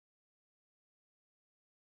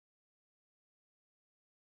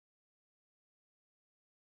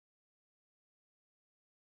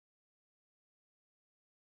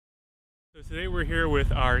So today we're here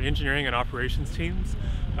with our engineering and operations teams,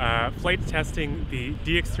 flight testing the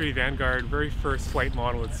DX-3 Vanguard very first flight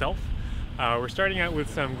model itself. We're starting out with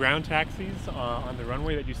some ground taxis on the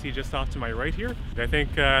runway that you see just off to my right here. I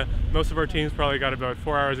think most of our teams probably got about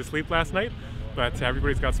 4 hours of sleep last night, but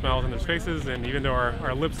everybody's got smiles on their faces, and even though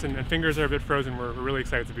our lips and fingers are a bit frozen, we're really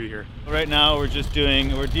excited to be here. Right now we're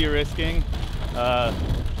de-risking,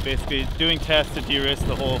 basically doing tests to de-risk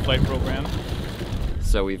the whole flight program.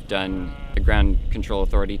 So we've done a ground control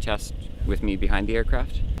authority test with me behind the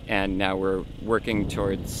aircraft, and now we're working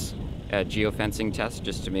towards a geofencing test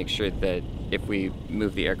just to make sure that if we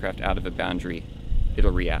move the aircraft out of a boundary,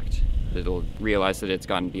 it'll react. It'll realize that it's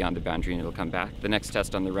gone beyond the boundary and it'll come back. The next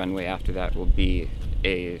test on the runway after that will be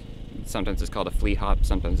sometimes it's called a flea hop,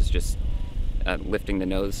 sometimes it's just lifting the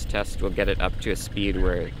nose test. We'll get it up to a speed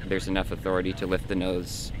where there's enough authority to lift the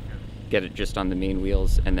nose, get it just on the main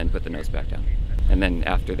wheels, and then put the nose back down. And then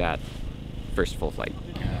after that, first full flight.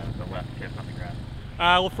 The left tip on the ground.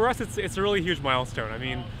 Well, for us, it's a really huge milestone. I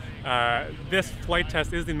mean, this flight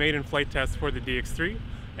test is the maiden flight test for the DX-3,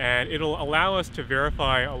 and it'll allow us to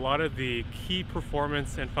verify a lot of the key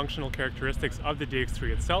performance and functional characteristics of the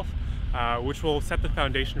DX-3 itself, which will set the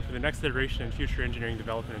foundation for the next iteration in future engineering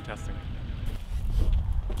development and testing.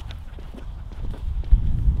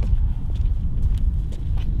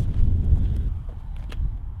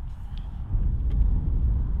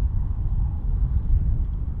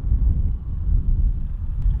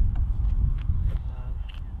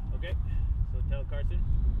 Okay, so tell Carson.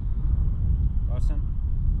 Carson,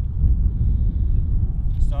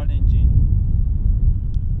 start engine.